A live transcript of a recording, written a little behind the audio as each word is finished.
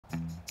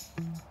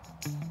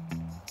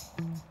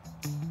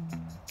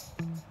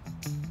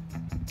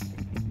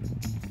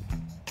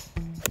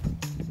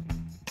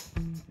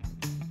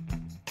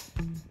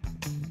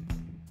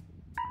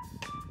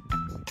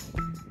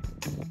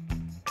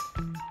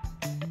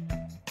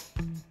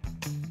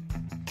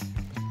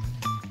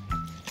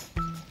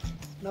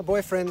Now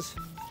boyfriends,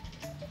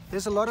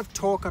 there's a lot of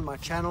talk on my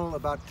channel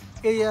about,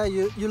 yeah,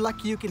 you're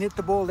lucky you can hit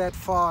the ball that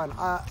far, and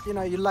you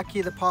know, you're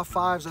lucky the par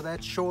fives are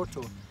that short,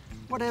 or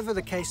whatever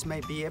the case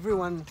may be.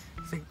 Everyone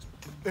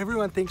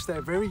thinks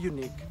they're very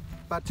unique,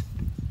 but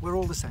we're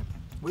all the same.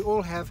 We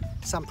all have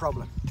some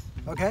problem,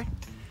 okay?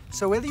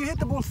 So whether you hit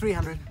the ball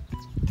 300,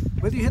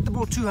 whether you hit the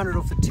ball 200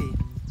 off the tee,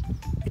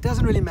 it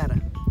doesn't really matter.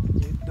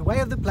 The way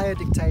of the player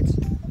dictates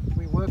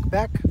we work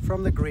back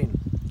from the green.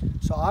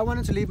 So I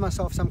wanted to leave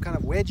myself some kind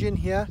of wedge in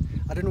here.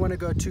 I didn't want to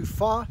go too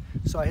far,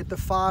 so I hit the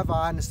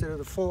 5-iron instead of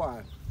the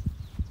 4-iron.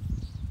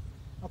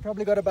 I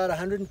probably got about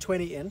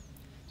 120 in.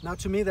 Now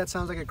to me that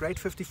sounds like a great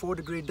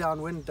 54-degree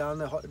downwind down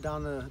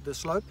the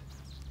slope.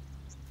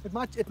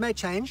 It may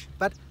change,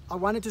 but I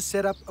wanted to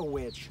set up a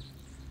wedge.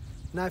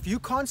 Now if you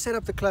can't set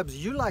up the clubs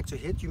you like to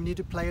hit, you need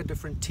to play a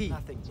different tee.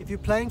 Nothing. If you're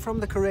playing from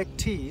the correct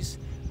tees,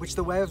 which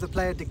the way of the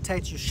player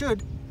dictates you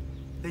should,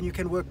 then you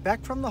can work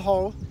back from the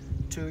hole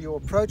to your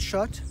approach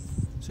shot.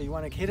 So you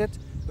want to hit it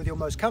with your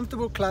most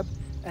comfortable club,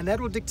 and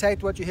that will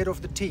dictate what you hit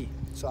off the tee.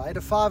 So I hit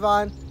a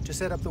 5-iron to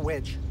set up the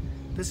wedge.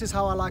 This is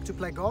how I like to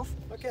play golf.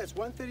 Okay, it's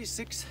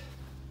 136.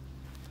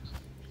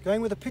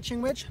 Going with a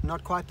pitching wedge,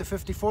 not quite the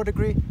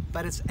 54-degree,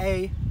 but it's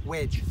a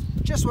wedge.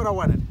 Just what I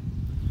wanted.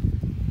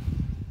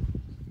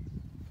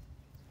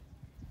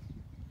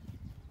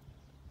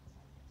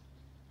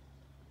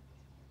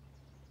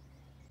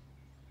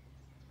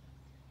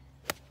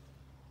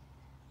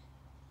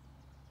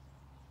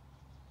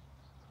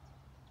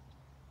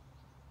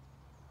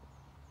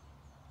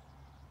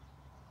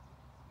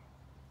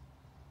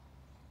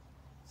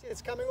 See,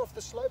 it's coming off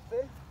the slope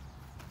there.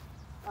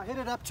 I hit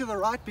it up to the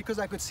right because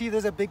I could see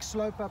there's a big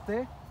slope up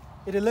there.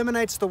 It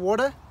eliminates the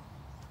water,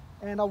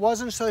 and I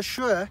wasn't so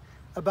sure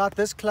about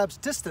this club's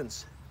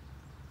distance.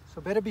 So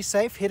better be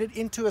safe, hit it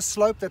into a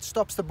slope that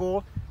stops the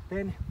ball,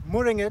 then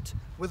mooring it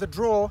with a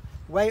draw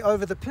way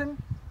over the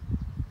pin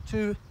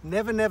to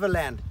never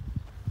land.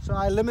 So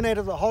I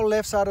eliminated the whole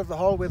left side of the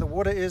hole where the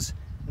water is,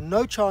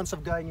 no chance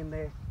of going in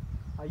there.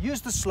 I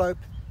used the slope,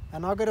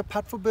 and I got a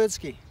putt for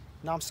birdski.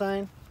 Know what I'm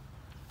saying?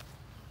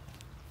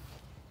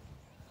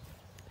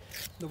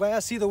 The way I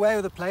see the way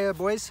of the player,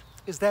 boys,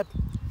 is that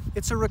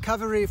it's a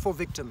recovery for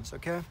victims,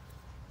 okay?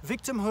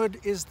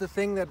 Victimhood is the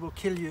thing that will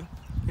kill you.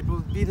 It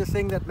will be the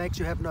thing that makes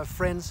you have no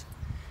friends.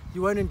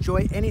 You won't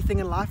enjoy anything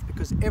in life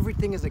because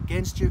everything is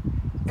against you.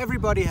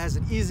 Everybody has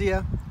it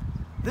easier.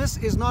 This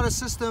is not a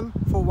system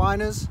for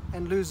whiners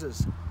and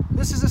losers.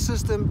 This is a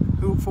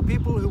system for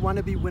people who want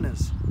to be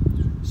winners.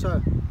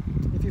 So,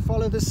 if you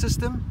follow this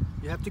system,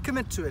 you have to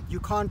commit to it. You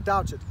can't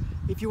doubt it.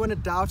 If you want to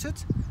doubt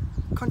it,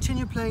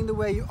 continue playing the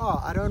way you are.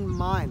 I don't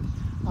mind.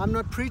 I'm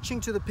not preaching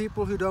to the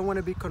people who don't want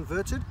to be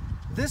converted.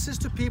 This is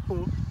to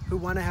people who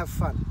want to have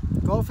fun.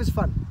 Golf is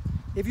fun.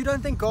 If you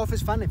don't think golf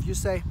is fun, if you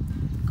say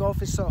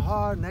golf is so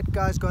hard and that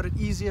guy's got it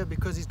easier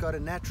because he's got a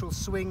natural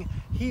swing,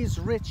 he's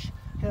rich,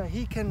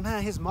 he can,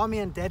 his mommy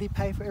and daddy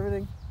pay for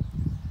everything,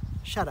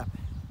 shut up.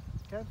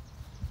 Okay?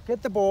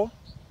 Get the ball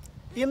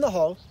in the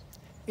hole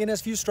in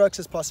as few strokes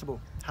as possible.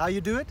 How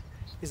you do it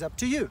is up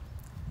to you.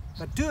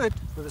 But do it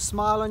with a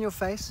smile on your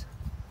face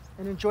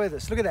and enjoy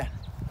this. Look at that.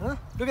 Huh?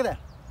 Look at that.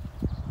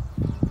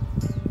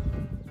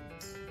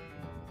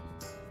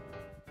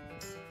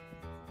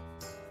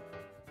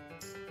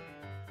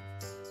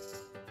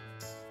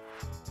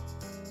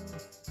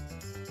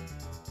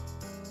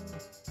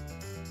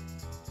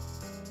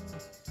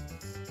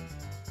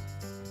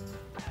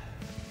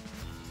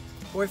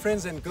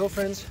 Boyfriends and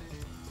girlfriends,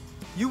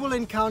 you will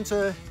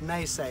encounter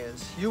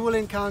naysayers. You will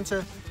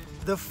encounter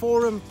the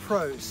forum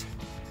pros,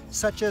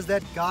 such as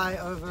that guy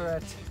over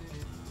at,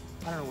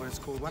 I don't know what it's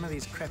called, one of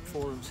these crap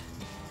forums.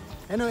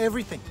 They know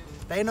everything.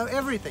 They know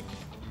everything.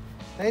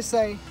 They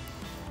say,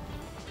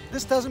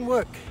 this doesn't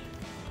work.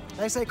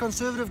 They say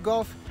conservative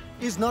golf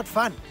is not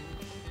fun.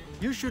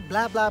 You should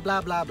blah, blah,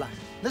 blah, blah, blah.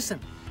 Listen,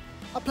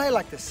 I play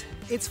like this.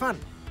 It's fun.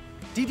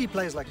 Didi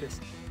plays like this.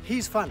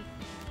 He's fun.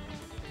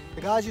 The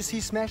guys you see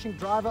smashing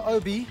driver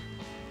OB,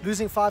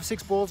 losing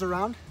 5-6 balls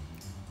around,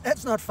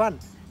 that's not fun.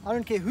 I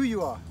don't care who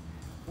you are.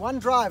 One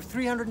drive,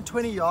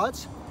 320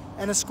 yards,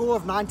 and a score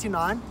of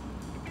 99,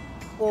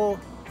 or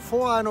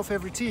 4-iron off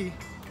every tee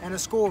and a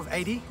score of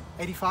 80,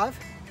 85,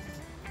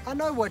 I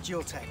know what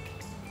you'll take.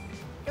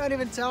 Don't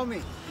even tell me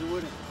you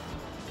wouldn't.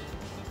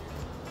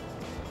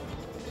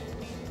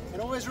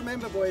 And always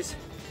remember, boys,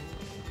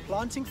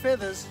 planting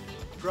feathers,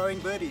 growing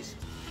birdies.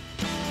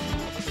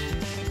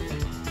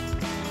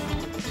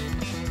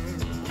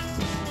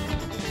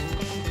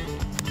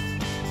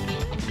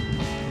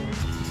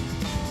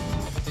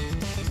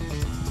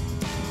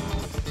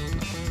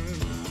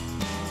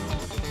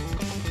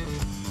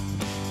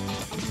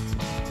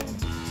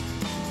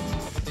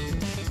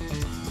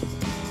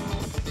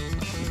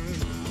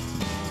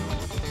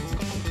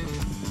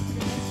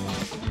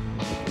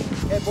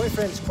 Okay,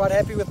 boyfriends, quite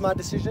happy with my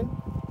decision.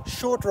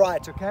 Short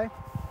right, okay?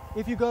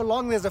 If you go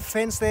long, there's a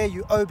fence there,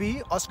 you OB,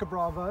 Oscar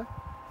Bravo.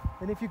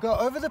 And if you go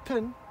over the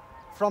pin,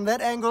 from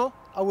that angle,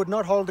 I would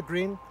not hold the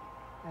green,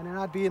 and then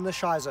I'd be in the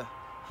shizer.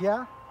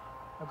 Here,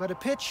 I've got a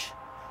pitch,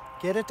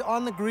 get it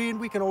on the green,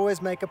 we can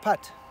always make a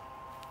putt.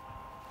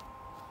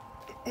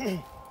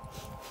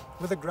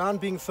 With the ground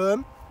being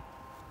firm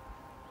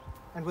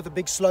and with a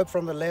big slope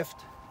from the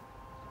left,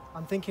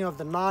 I'm thinking of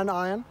the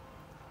 9-iron,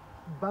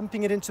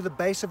 bumping it into the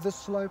base of this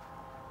slope,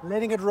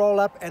 letting it roll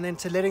up, and then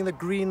to letting the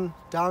green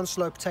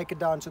downslope take it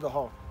down to the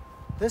hole.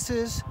 This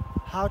is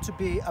how to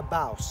be a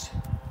bouse.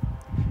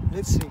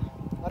 Let's see.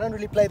 I don't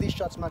really play these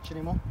shots much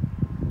anymore.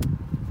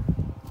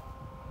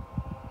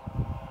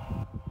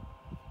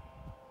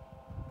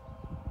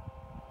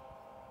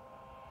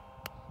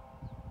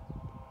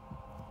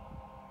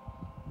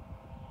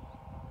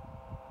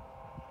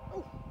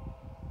 Oh,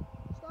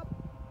 stop.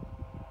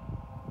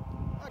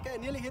 Okay,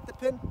 nearly hit the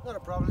pin. Not a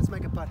problem, let's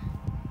make a putt.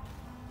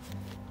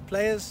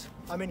 Players,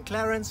 I'm in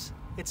Clarens.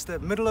 It's the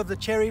middle of the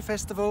cherry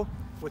festival,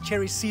 or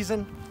cherry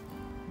season.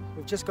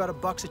 We've just got a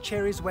box of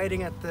cherries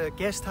waiting at the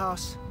guest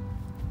house.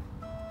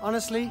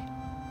 Honestly,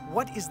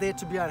 what is there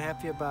to be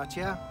unhappy about,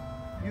 yeah?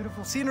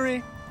 Beautiful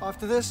scenery.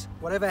 After this,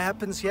 whatever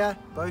happens here,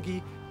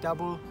 bogey,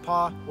 double,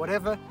 par,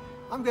 whatever,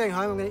 I'm going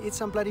home, I'm gonna eat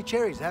some bloody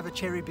cherries, have a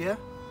cherry beer.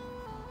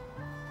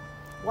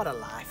 What a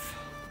life.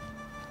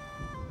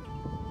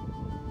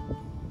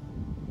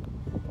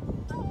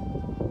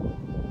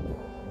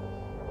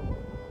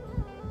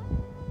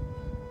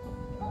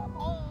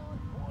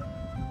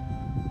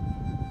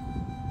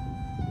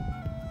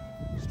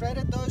 Straight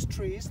at those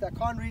trees that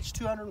can't reach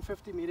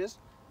 250 meters.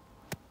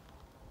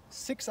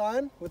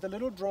 6-iron with a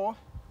little draw,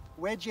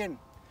 wedge in,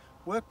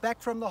 work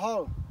back from the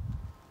hole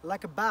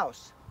like a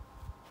bouse.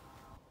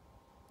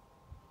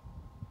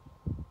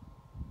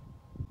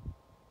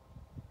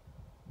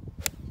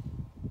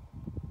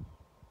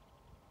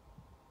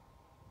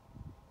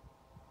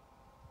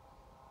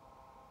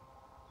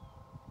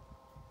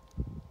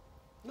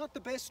 Not the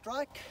best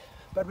strike,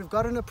 but we've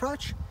got an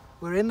approach.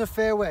 We're in the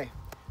fairway.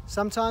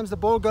 Sometimes the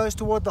ball goes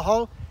toward the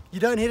hole. You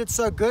don't hit it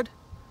so good.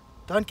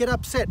 Don't get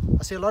upset.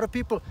 I see a lot of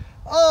people,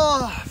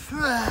 oh,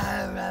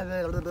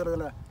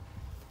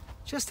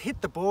 just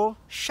hit the ball,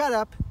 shut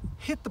up,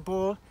 hit the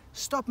ball,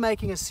 stop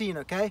making a scene,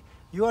 okay?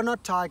 You are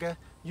not Tiger.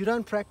 You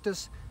don't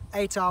practice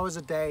 8 hours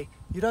a day.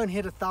 You don't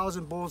hit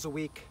 1,000 balls a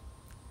week.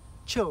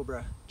 Chill,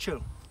 bro,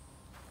 chill.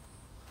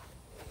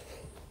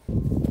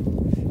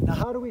 Now,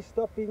 how do we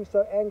stop being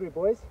so angry,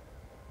 boys?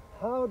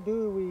 How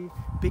do we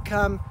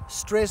become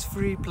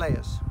stress-free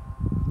players?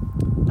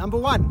 Number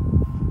one,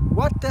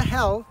 what the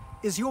hell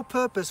is your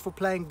purpose for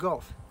playing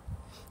golf?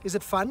 Is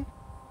it fun?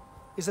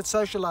 Is it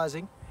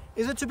socializing?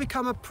 Is it to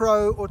become a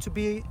pro or to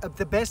be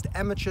the best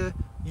amateur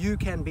you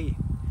can be?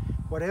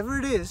 Whatever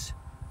it is,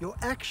 your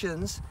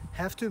actions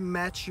have to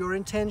match your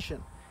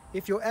intention.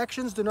 If your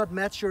actions do not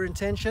match your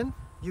intention,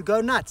 you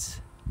go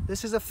nuts.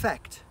 This is a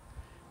fact.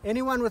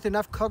 Anyone with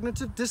enough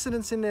cognitive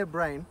dissonance in their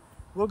brain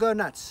will go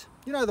nuts.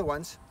 You know the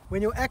ones.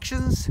 When your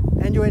actions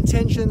and your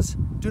intentions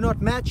do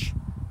not match,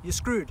 you're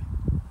screwed.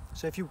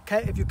 So if you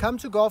come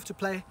to golf to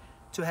play,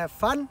 to have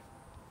fun,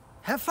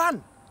 have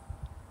fun.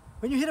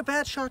 When you hit a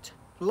bad shot,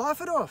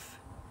 laugh it off.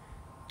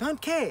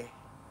 Don't care.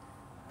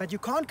 But you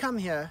can't come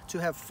here to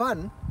have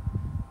fun,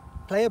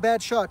 play a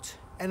bad shot,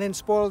 and then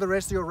spoil the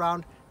rest of your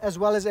round as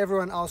well as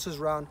everyone else's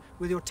round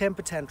with your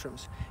temper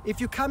tantrums. If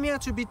you come here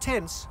to be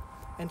tense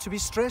and to be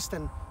stressed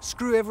and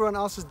screw everyone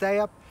else's day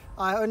up,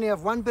 I only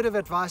have one bit of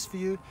advice for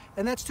you,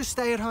 and that's to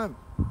stay at home.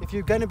 If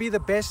you're going to be the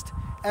best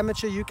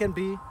amateur you can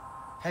be,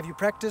 have you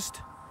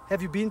practiced?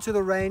 Have you been to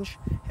the range?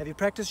 Have you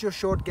practiced your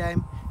short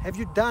game? Have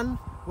you done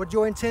what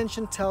your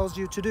intention tells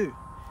you to do?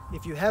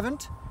 If you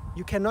haven't,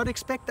 you cannot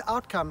expect the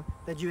outcome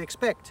that you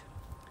expect.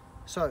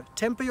 So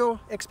temper your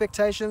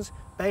expectations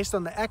based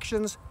on the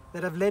actions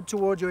that have led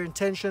toward your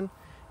intention.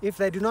 If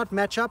they do not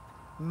match up,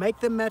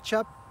 make them match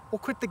up or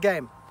quit the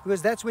game,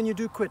 because that's when you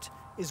do quit,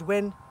 is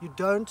when you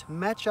don't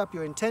match up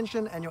your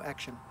intention and your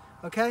action.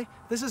 Okay?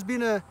 This has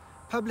been a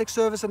public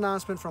service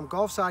announcement from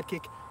Golf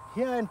Sidekick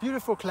here in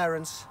beautiful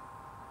Clarens.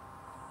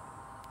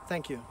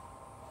 Thank you.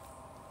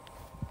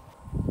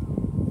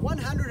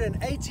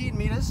 118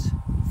 meters,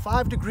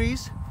 5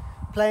 degrees,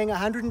 playing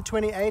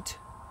 128.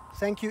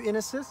 Thank you,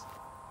 Inesis.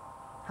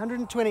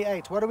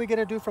 128. What are we going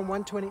to do from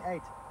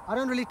 128? I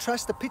don't really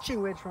trust the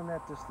pitching wedge from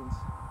that distance.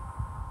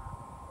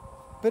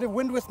 Bit of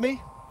wind with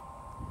me.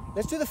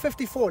 Let's do the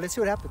 54. Let's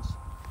see what happens.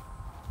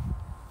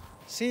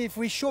 See, if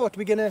we're short,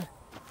 we're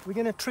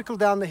gonna trickle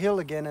down the hill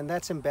again, and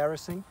that's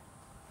embarrassing.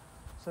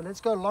 So let's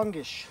go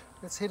longish.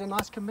 Let's hit a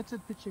nice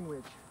committed pitching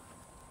wedge.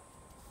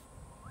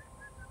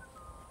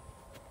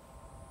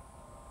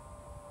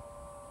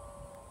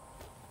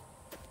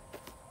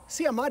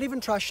 See, I might even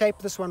try shape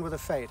this one with a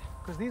fade,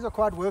 because these are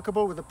quite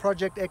workable with the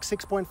Project X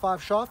 6.5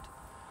 shaft,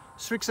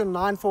 Strixon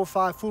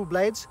 945 full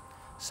blades.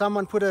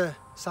 Someone put a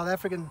South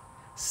African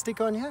stick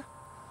on here.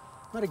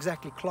 Not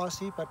exactly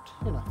classy, but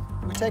you know,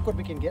 we take what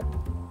we can get.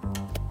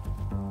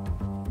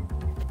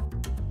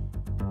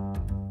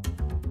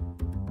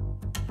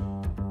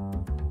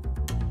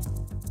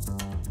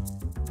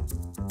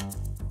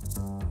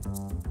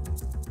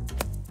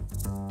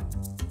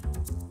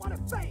 What a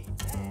fade,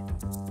 man.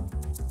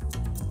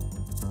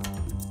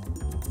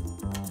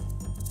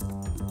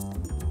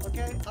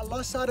 Okay, I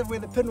lost sight of where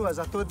the pin was.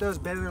 I thought that was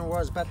better than it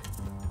was, but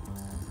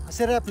I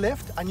set it up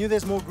left. I knew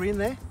there's more green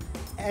there.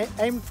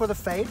 Aimed for the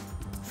fade.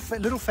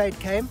 Little fade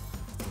came.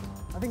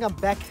 I think I'm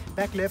back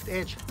left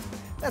edge.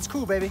 That's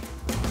cool, baby.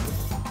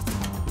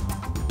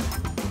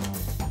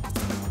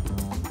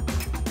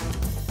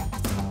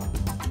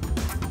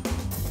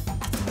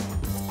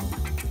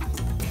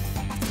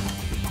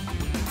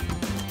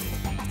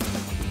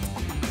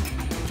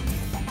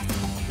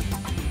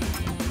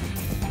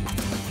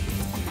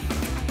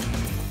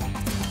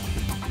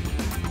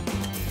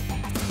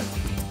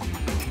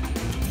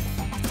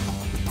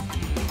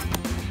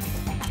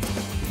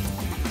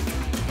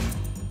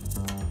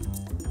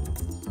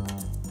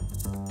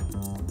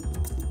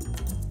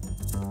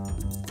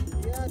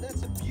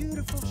 That's a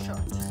beautiful shot.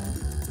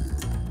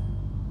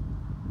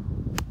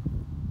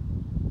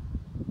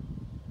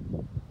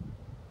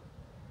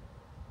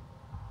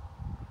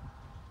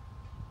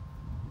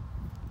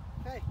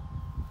 Okay,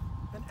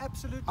 an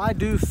absolute... I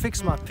do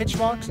fix my pitch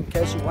marks, in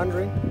case you're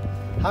wondering.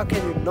 How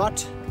can you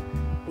not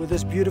with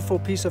this beautiful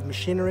piece of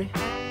machinery?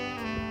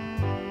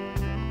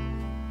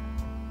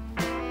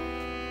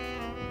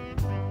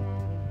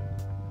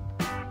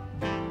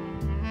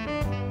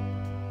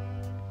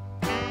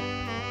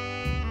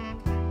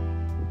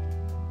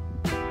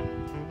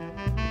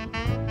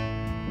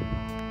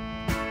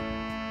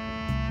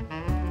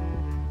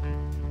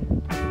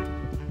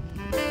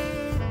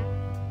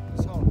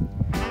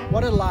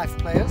 What a life,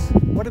 players.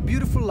 What a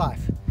beautiful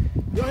life.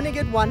 You only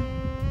get one.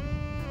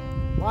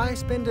 Why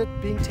spend it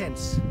being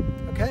tense?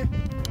 Okay?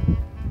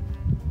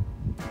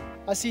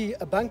 I see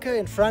a bunker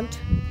in front.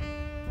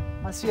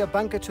 I see a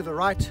bunker to the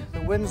right.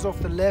 The wind's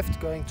off the left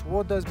going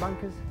toward those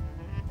bunkers.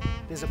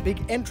 There's a big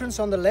entrance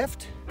on the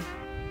left.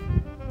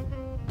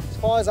 As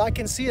far as I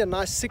can see, a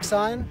nice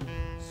 6-iron,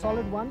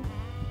 solid one.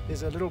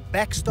 There's a little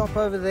backstop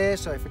over there,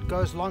 so if it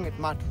goes long, it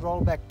might roll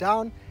back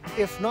down.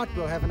 If not,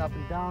 we'll have an up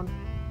and down.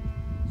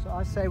 So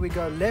I say we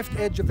go left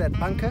edge of that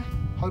bunker,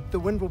 hope the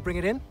wind will bring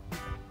it in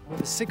with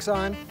a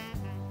 6-iron,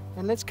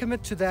 and let's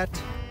commit to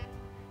that.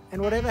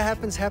 And whatever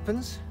happens,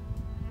 happens.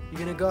 You're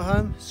gonna go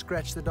home,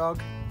 scratch the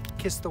dog,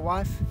 kiss the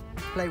wife,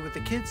 play with the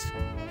kids,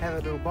 have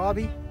a little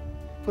Barbie,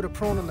 put a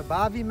prawn on the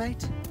Barbie,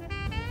 mate,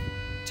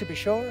 to be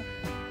sure.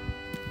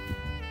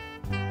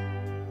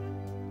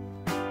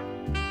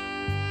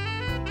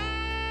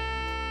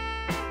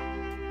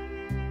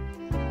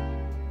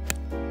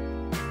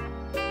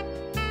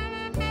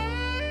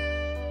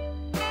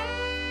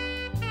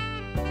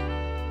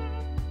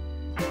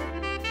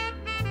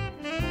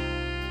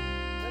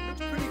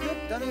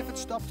 Don't know if it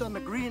stopped on the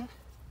green,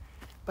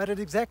 but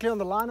it's exactly on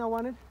the line I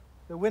wanted.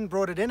 The wind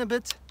brought it in a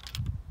bit.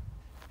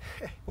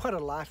 What a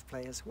life,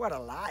 players, what a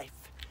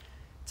life.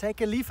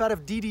 Take a leaf out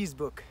of Dee Dee's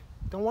book.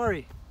 Don't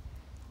worry,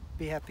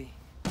 be happy.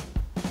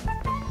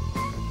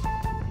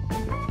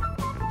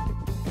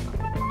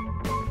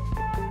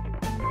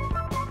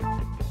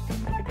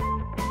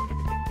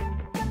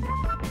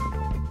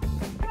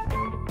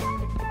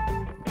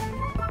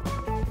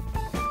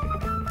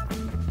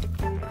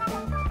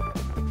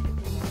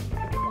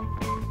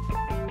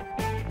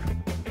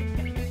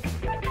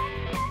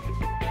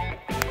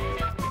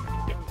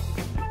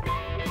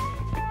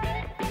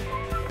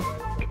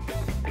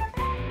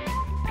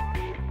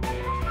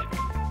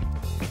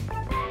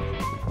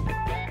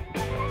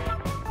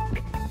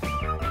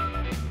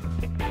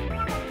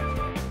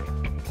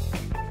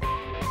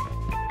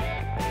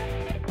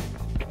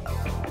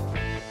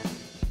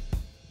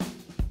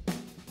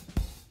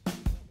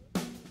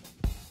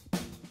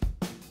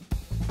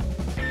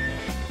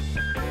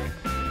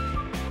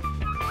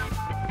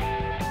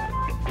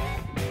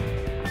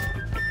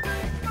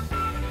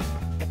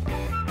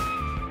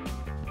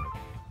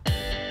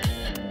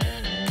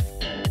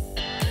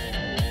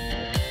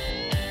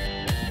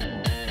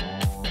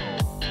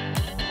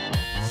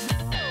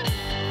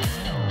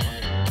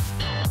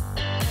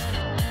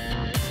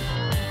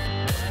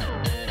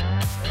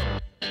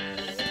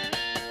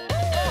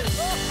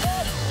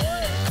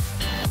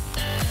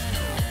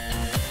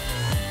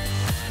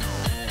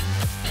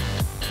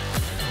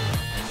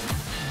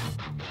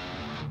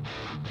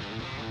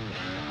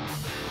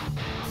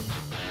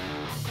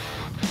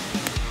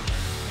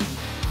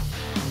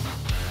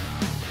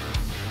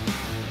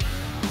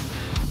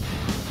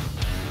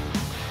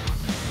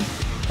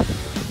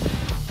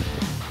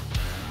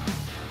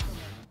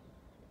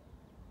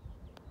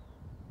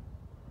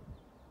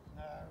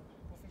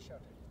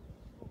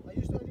 I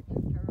used to only play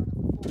the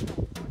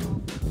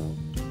Carolina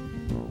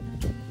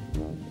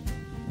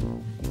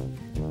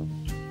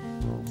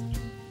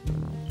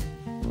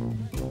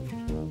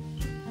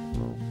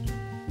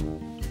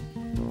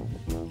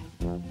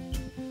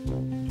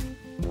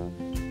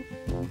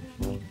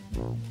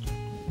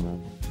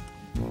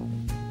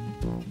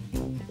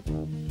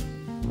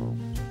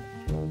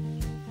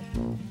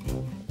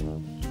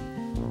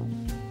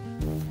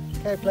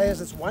Okay,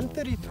 players, it's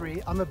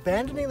 1:33. I'm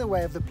abandoning the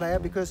way of the player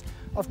because,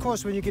 of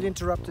course, when you get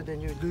interrupted, then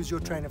you lose your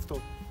train of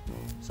thought.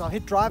 So I'll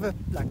hit driver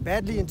like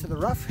badly into the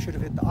rough, should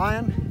have hit the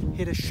iron,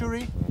 hit a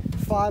shuri,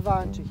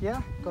 5-iron to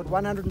here, got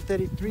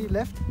 133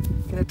 left,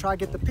 Gonna try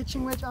get the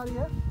pitching wedge out of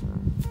here.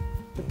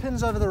 The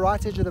pin's over the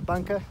right edge of the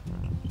bunker.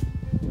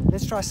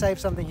 Let's try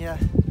save something here.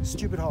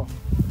 Stupid hole.